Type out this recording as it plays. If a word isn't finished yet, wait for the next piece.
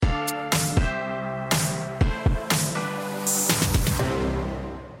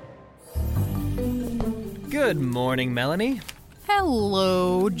Good morning, Melanie.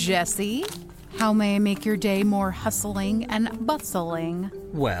 Hello, Jesse. How may I make your day more hustling and bustling?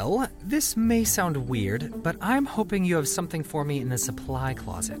 Well, this may sound weird, but I'm hoping you have something for me in the supply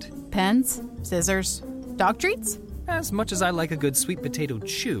closet. Pens? Scissors? Dog treats? As much as I like a good sweet potato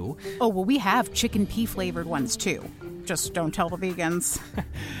chew... Oh, well, we have chicken pea flavored ones, too. Just don't tell the vegans.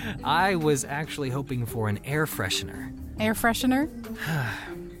 I was actually hoping for an air freshener. Air freshener?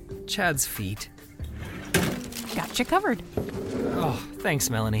 Chad's feet. Gotcha covered. Oh, thanks,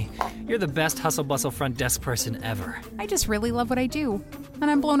 Melanie. You're the best hustle-bustle front desk person ever. I just really love what I do,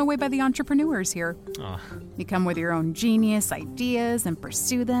 and I'm blown away by the entrepreneurs here. Oh. You come with your own genius ideas and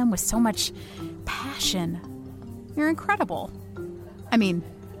pursue them with so much passion. You're incredible. I mean,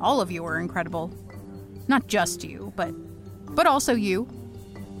 all of you are incredible. Not just you, but also you.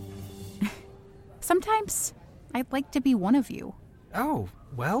 Sometimes I'd like to be one of you. Oh,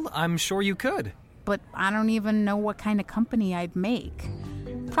 well, I'm sure you could. But I don't even know what kind of company I'd make.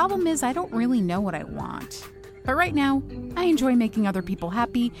 Problem is, I don't really know what I want. But right now, I enjoy making other people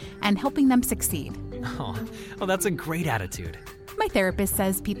happy and helping them succeed. Oh, well, that's a great attitude. My therapist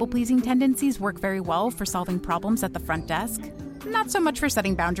says people-pleasing tendencies work very well for solving problems at the front desk. Not so much for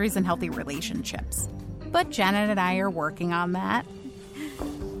setting boundaries in healthy relationships. But Janet and I are working on that.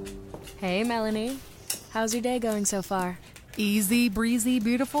 Hey, Melanie. How's your day going so far? Easy breezy,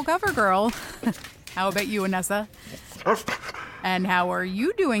 beautiful cover girl. How about you, Anessa? And how are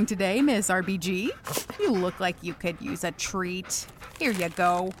you doing today, Miss RBG? You look like you could use a treat. Here you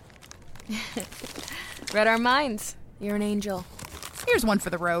go. Read our minds. You're an angel. Here's one for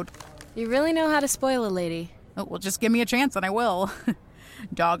the road. You really know how to spoil a lady. Oh, well, just give me a chance and I will.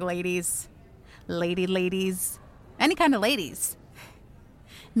 Dog ladies. Ladies. Any kind of ladies.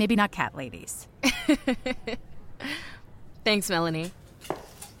 Maybe not cat ladies. Thanks, Melanie.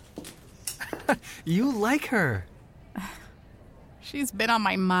 You like her. She's been on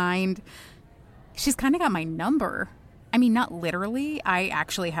my mind. She's kind of got my number. I mean, not literally. I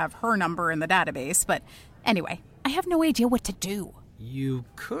actually have her number in the database. But anyway, I have no idea what to do. You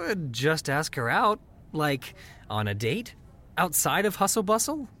could just ask her out, like on a date, outside of Hustle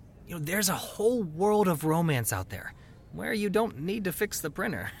Bustle. You know, there's a whole world of romance out there where you don't need to fix the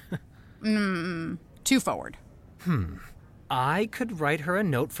printer. Too forward. I could write her a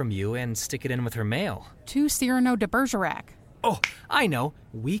note from you and stick it in with her mail. To Cyrano de Bergerac. Oh, I know.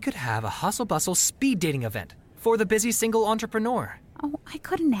 We could have a Hustle Bustle speed dating event for the busy single entrepreneur. Oh, I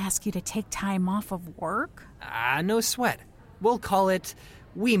couldn't ask you to take time off of work. No sweat. We'll call it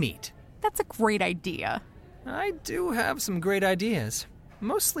We Meet. That's a great idea. I do have some great ideas,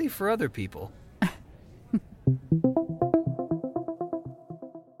 mostly for other people.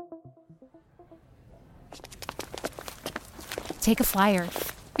 Take a flyer.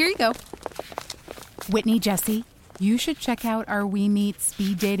 Here you go. Whitney, Jesse, you should check out our We Meet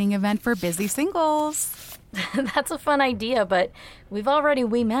speed dating event for busy singles. That's a fun idea, but we've already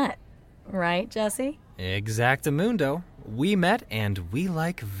met. Right, Jesse? Exactamundo. We met and we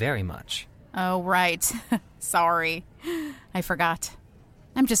like very much. Oh, right. Sorry. I forgot.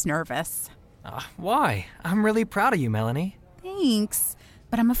 I'm just nervous. Why? I'm really proud of you, Melanie. Thanks.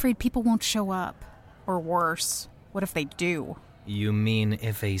 But I'm afraid people won't show up. Or worse, what if they do? You mean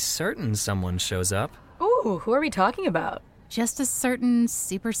if a certain someone shows up? Ooh, who are we talking about? Just a certain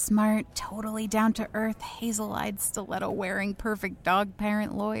super smart, totally down-to-earth, hazel-eyed, stiletto-wearing, perfect dog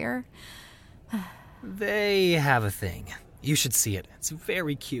parent lawyer. They have a thing. You should see it. It's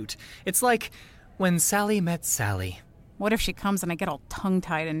very cute. It's like when Sally met Sally. What if she comes and I get all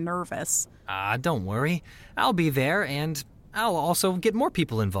tongue-tied and nervous? Don't worry. I'll be there, and I'll also get more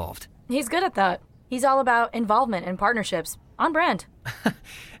people involved. He's good at that. He's all about involvement and partnerships. On brand.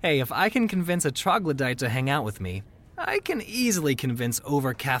 Hey, if I can convince a troglodyte to hang out with me, I can easily convince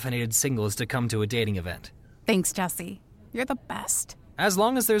over-caffeinated singles to come to a dating event. Thanks, Jesse. You're the best. As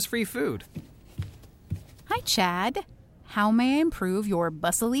long as there's free food. Hi, Chad. How may I improve your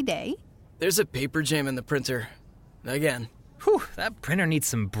bustly day? There's a paper jam in the printer. Again. Whew, that printer needs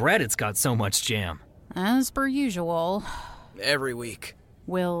some bread. It's got so much jam. As per usual. Every week.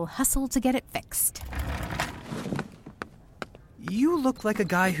 We'll hustle to get it fixed. You look like a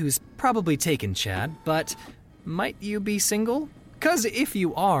guy who's probably taken, Chad, but might you be single? 'Cause if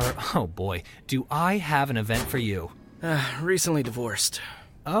you are, oh boy, do I have an event for you. Recently divorced.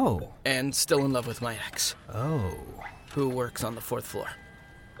 Oh. And still in love with my ex. Oh. Who works on the 4th floor.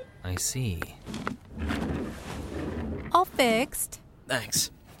 I see. All fixed. Thanks.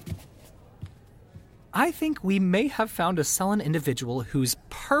 I think we may have found a sullen individual who's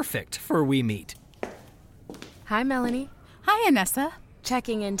perfect for We Meet. Hi, Melanie. Hi, Anessa.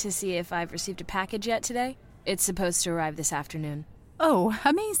 Checking in to see if I've received a package yet today. It's supposed to arrive this afternoon. Oh,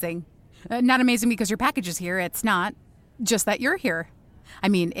 amazing. Not amazing because your package is here. It's not. Just that you're here. I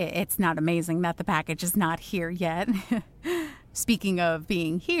mean, it's not amazing that the package is not here yet. Speaking of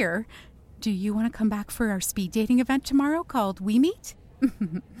being here, do you want to come back for our speed dating event tomorrow called We Meet?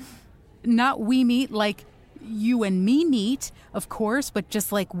 Not We Meet like you and me meet, of course, but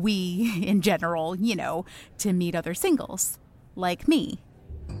just like we in general, to meet other singles. Like me.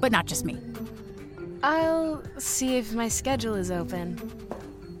 But not just me. I'll see if my schedule is open.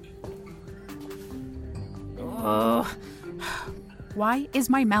 Why is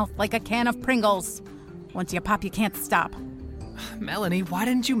my mouth like a can of Pringles? Once you pop, you can't stop. Melanie, why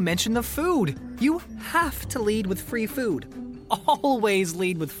didn't you mention the food? You have to lead with free food. Always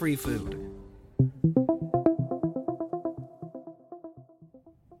lead with free food.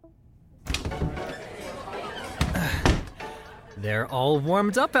 They're all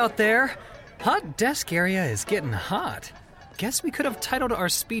warmed up out there. Hot desk area is getting hot. Guess we could have titled our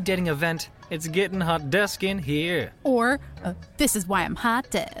speed dating event, It's Getting Hot Desk in Here. Or, This Is Why I'm Hot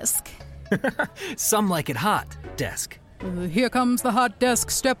Desk. Some like it hot, desk. Here comes the hot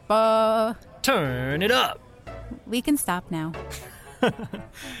desk stepper. Turn it up. We can stop now.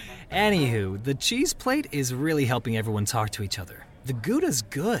 Anywho, the cheese plate is really helping everyone talk to each other. The Gouda's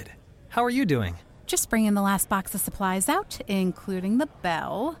good. How are you doing? Just bringing the last box of supplies out, including the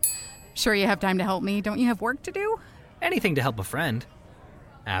bell. Sure you have time to help me? Don't you have work to do? Anything to help a friend.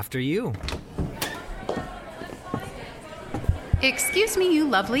 After you. Excuse me, you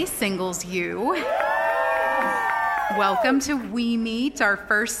lovely singles, you. Welcome to We Meet, our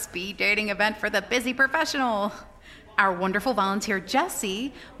first speed dating event for the busy professional. Our wonderful volunteer,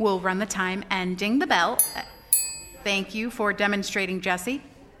 Jessie, will run the time and ding the bell. Thank you for demonstrating, Jessie.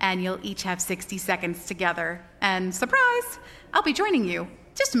 And you'll each have 60 seconds together. And surprise, I'll be joining you,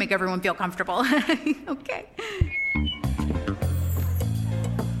 just to make everyone feel comfortable. Okay.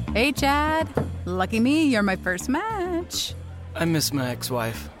 Hey, Chad. Lucky me, you're my first match. I miss my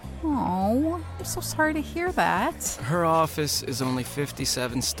ex-wife. Oh, I'm so sorry to hear that. Her office is only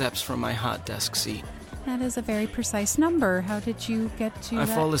 57 steps from my hot desk seat. That is a very precise number. How did you get to I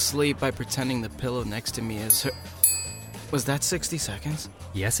that? fall asleep by pretending the pillow next to me is her... Was that 60 seconds?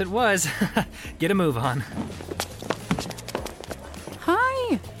 Yes, it was. Get a move on.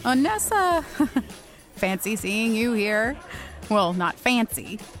 Hi, Onessa. Fancy seeing you here. Well, not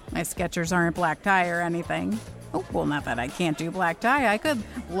fancy. My Skechers aren't black tie or anything. Oh, well, not that I can't do black tie. I could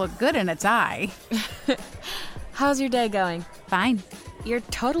look good in a tie. How's your day going? Fine. You're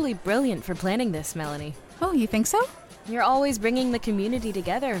totally brilliant for planning this, Melanie. Oh, you think so? You're always bringing the community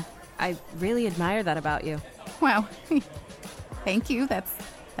together. I really admire that about you. Wow. Thank you. That's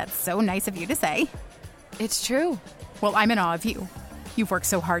so nice of you to say. It's true. Well, I'm in awe of you. You've worked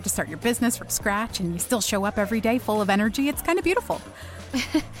so hard to start your business from scratch, and you still show up every day full of energy. It's kind of beautiful.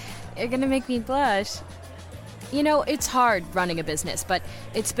 You're gonna make me blush. You know, it's hard running a business, but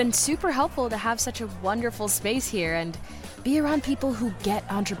it's been super helpful to have such a wonderful space here and be around people who get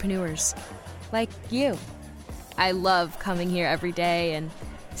entrepreneurs. Like you. I love coming here every day and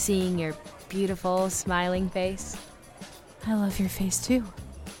seeing your beautiful, smiling face. I love your face, too.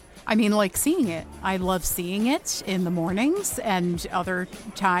 I mean, like seeing it. I love seeing it in the mornings and other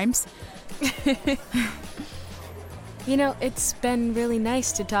times. You know, it's been really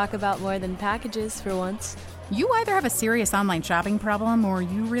nice to talk about more than packages for once. You either have a serious online shopping problem or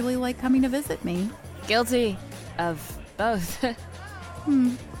you really like coming to visit me. Guilty of both.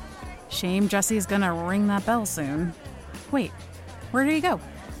 Shame Jessie's gonna ring that bell soon. Wait, where did he go?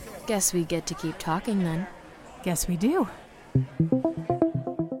 Guess we get to keep talking then. Guess we do.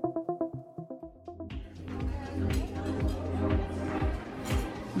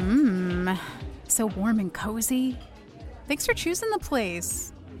 So warm and cozy. Thanks for choosing the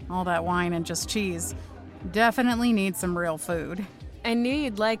place. All that wine and just cheese. Definitely need some real food. I knew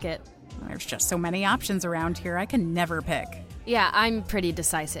you'd like it. There's just so many options around here, I can never pick. Yeah, I'm pretty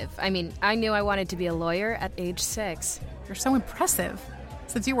decisive. I mean, I knew I wanted to be a lawyer at age 6. You're so impressive.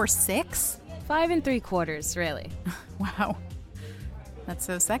 Since you were 6? 5 3/4, really. Wow. That's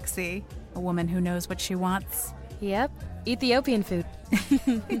so sexy. A woman who knows what she wants. Yep, Ethiopian food.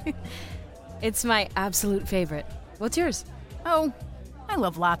 It's my absolute favorite. What's yours? Oh, I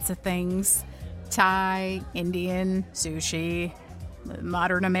love lots of things. Thai, Indian, sushi,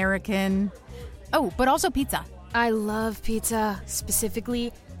 modern American. Oh, but also pizza. I love pizza,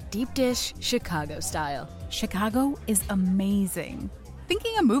 specifically deep dish Chicago style. Chicago is amazing.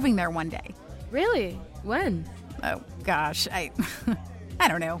 Thinking of moving there one day. Really? When? Oh, gosh, I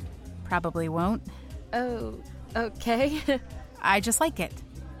don't know. Probably won't. Oh, okay. I just like it.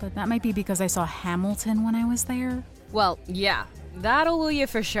 but that might be because I saw Hamilton when I was there. Well, yeah, that'll will you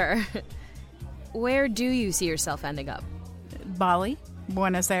for sure. Where do you see yourself ending up? Bali,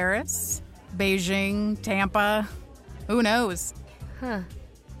 Buenos Aires, Beijing, Tampa. Who knows? Huh.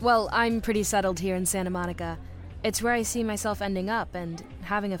 Well, I'm pretty settled here in Santa Monica. It's where I see myself ending up and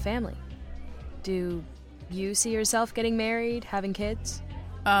having a family. Do you see yourself getting married, having kids?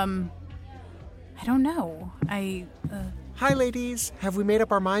 I don't know. Hi, ladies. Have we made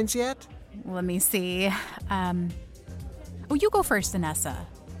up our minds yet? Let me see. Oh, you go first, Inessa.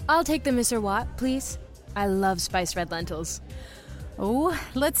 I'll take the Mr. Watt, please. I love spiced red lentils. Oh,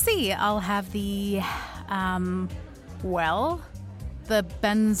 let's see. I'll have the, well, the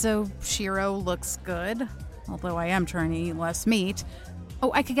benzo shiro looks good, although I am trying to eat less meat.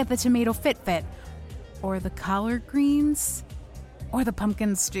 Oh, I could get the tomato fit, or the collard greens, or the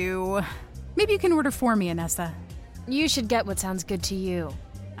pumpkin stew. Maybe you can order for me, Inessa. You should get what sounds good to you.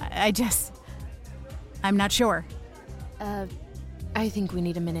 I'm not sure. I think we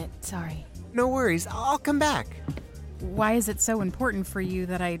need a minute, sorry. No worries. I'll come back. Why is it so important for you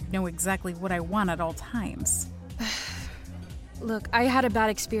that I know exactly what I want at all times? Look, I had a bad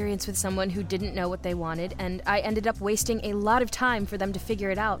experience with someone who didn't know what they wanted, and I ended up wasting a lot of time for them to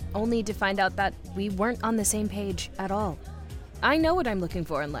figure it out, only to find out that we weren't on the same page at all. I know what I'm looking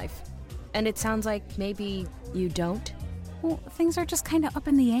for in life, and it sounds like maybe you don't. Well, things are just kind of up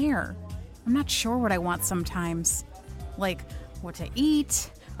in the air. I'm not sure what I want sometimes. Like, what to eat,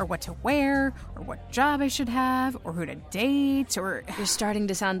 or what to wear, or what job I should have, or who to date, or... You're starting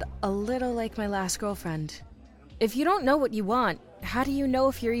to sound a little like my last girlfriend. If you don't know what you want, how do you know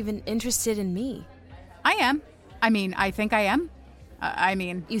if you're even interested in me? I am. I think I am.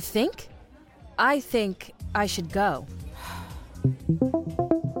 You think? I think I should go.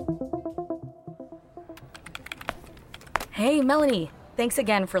 Hey, Melanie. Thanks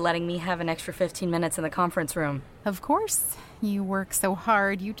again for letting me have an extra 15 minutes in the conference room. Of course. You work so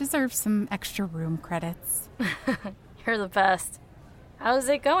hard, you deserve some extra room credits. You're the best. How's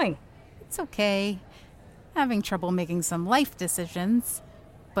it going? It's okay. Having trouble making some life decisions.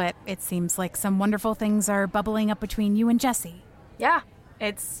 But it seems like some wonderful things are bubbling up between you and Jesse. Yeah,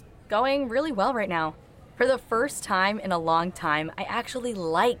 it's going really well right now. For the first time in a long time, I actually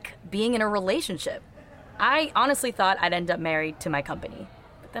like being in a relationship. I honestly thought I'd end up married to my company.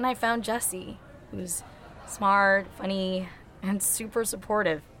 But then I found Jesse, who's smart, funny, and super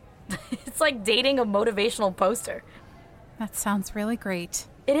supportive. It's like dating a motivational poster. That sounds really great.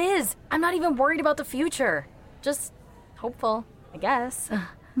 It is. I'm not even worried about the future. Just hopeful, I guess.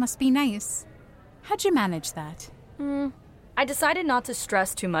 Must be nice. How'd you manage that? I decided not to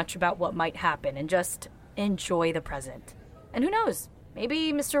stress too much about what might happen and just enjoy the present. And who knows?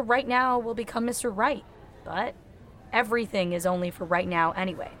 Maybe Mr. Right Now will become Mr. Right. But everything is only for right now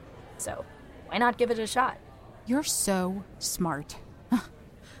anyway. So why not give it a shot? You're so smart.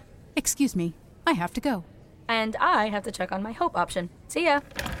 Excuse me. I have to go. And I have to check on my Hope option. See ya.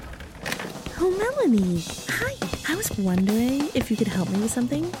 Oh, Melanie. Hi. I was wondering if you could help me with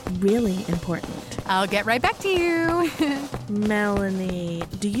something really important. I'll get right back to you. Melanie,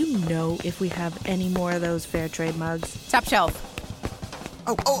 do you know if we have any more of those fair trade mugs? Top shelf.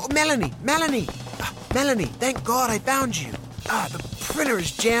 Oh, Melanie. Melanie, thank God I found you. The printer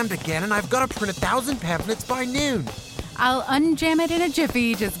is jammed again, and I've got to print 1,000 pamphlets by noon. I'll unjam it in a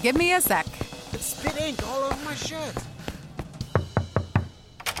jiffy. Just give me a sec. It spit ink all over my shirt.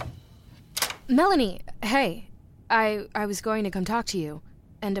 Melanie, hey. I was going to come talk to you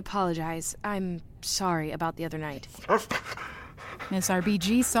and apologize. I'm sorry about the other night. Miss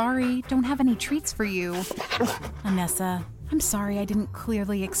RBG, sorry. Don't have any treats for you. Inessa, I'm sorry I didn't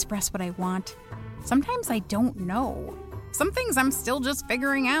clearly express what I want. Sometimes I don't know. Some things I'm still just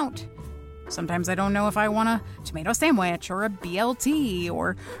figuring out. Sometimes I don't know if I want a tomato sandwich or a BLT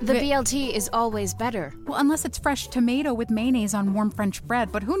or... The BLT is always better. Well, unless it's fresh tomato with mayonnaise on warm French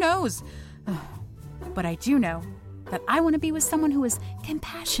bread, but who knows? But I do know that I want to be with someone who is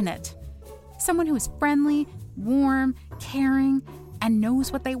compassionate. Someone who is friendly, warm, caring, and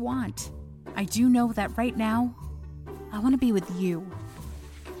knows what they want. I do know that right now, I want to be with you.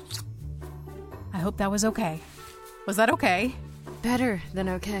 I hope that was okay. Was that okay? Better than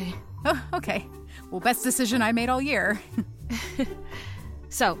okay. Oh, okay. Well, best decision I made all year.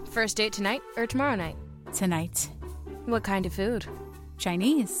 So, first date tonight or tomorrow night? Tonight. What kind of food?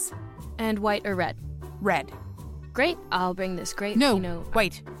 Chinese. And white or red? Red. Great. I'll bring this great, No,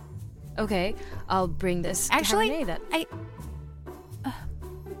 wait. Okay, I'll bring this Actually, Cabernet that...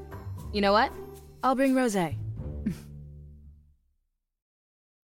 You know what? I'll bring rosé.